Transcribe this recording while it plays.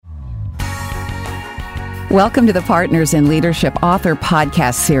Welcome to the Partners in Leadership Author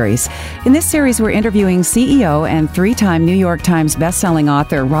Podcast Series. In this series, we're interviewing CEO and three-time New York Times bestselling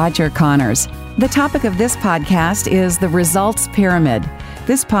author Roger Connors. The topic of this podcast is the results pyramid.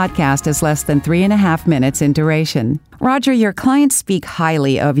 This podcast is less than 3.5 minutes in duration. Roger, your clients speak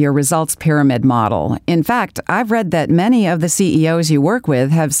highly of your results pyramid model. In fact, I've read that many of the CEOs you work with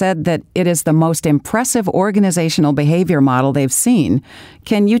have said that it is the most impressive organizational behavior model they've seen.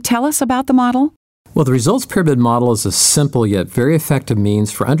 Can you tell us about the model? Well, the results pyramid model is a simple yet very effective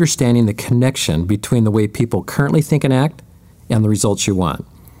means for understanding the connection between the way people currently think and act and the results you want.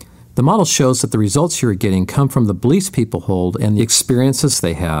 The model shows that the results you're getting come from the beliefs people hold and the experiences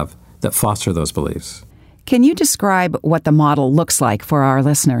they have that foster those beliefs. Can you describe what the model looks like for our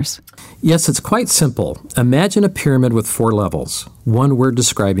listeners? Yes, it's quite simple. Imagine a pyramid with 4 levels, one word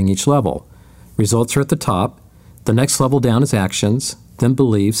describing each level. Results are at the top. The next level down is actions, then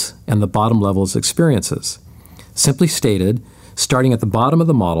beliefs, and the bottom level is experiences. Simply stated, starting at the bottom of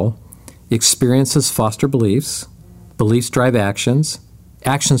the model, experiences foster beliefs, beliefs drive actions,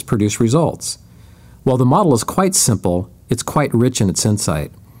 actions produce results. While the model is quite simple, it's quite rich in its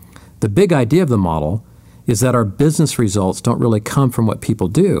insight. The big idea of the model is that our business results don't really come from what people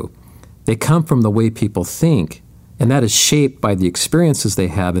do. They come from the way people think, and that is shaped by the experiences they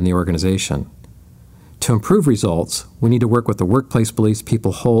have in the organization. To improve results, we need to work with the workplace beliefs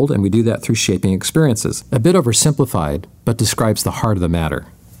people hold, and we do that through shaping experiences. A bit oversimplified, but describes the heart of the matter.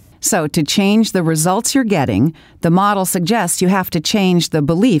 So to change the results you're getting, the model suggests you have to change the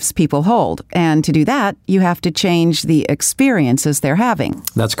beliefs people hold. And to do that, you have to change the experiences they're having.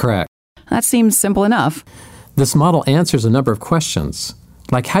 That's correct. That seems simple enough. This model answers a number of questions,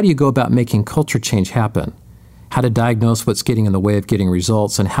 like how do you go about making culture change happen? How to diagnose what's getting in the way of getting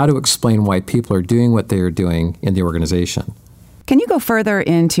results, and how to explain why people are doing what they are doing in the organization. Can you go further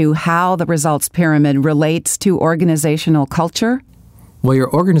into how the results pyramid relates to organizational culture? Well, your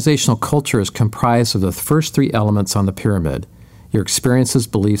organizational culture is comprised of the first 3 elements on the pyramid, your experiences,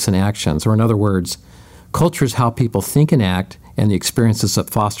 beliefs, and actions. Or in other words, culture is how people think and act and the experiences that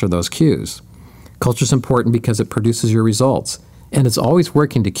foster those cues. Culture is important because it produces your results, and it's always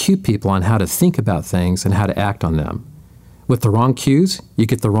working to cue people on how to think about things and how to act on them. With the wrong cues, you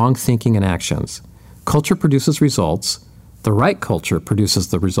get the wrong thinking and actions. Culture produces results. The right culture produces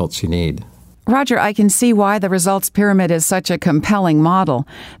the results you need. Roger, I can see why the results pyramid is such a compelling model.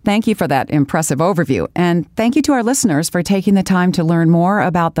 Thank you for that impressive overview. And thank you to our listeners for taking the time to learn more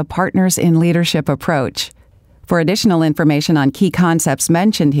about the Partners in Leadership approach. For additional information on key concepts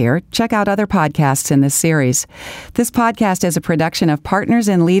mentioned here, check out other podcasts in this series. This podcast is a production of Partners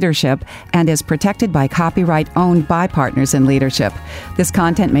in Leadership and is protected by copyright owned by Partners in Leadership. This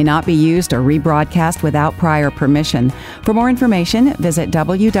content may not be used or rebroadcast without prior permission. For more information, visit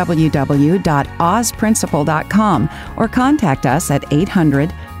www.ozprinciple.com or contact us at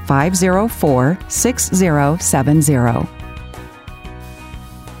 800-504-6070.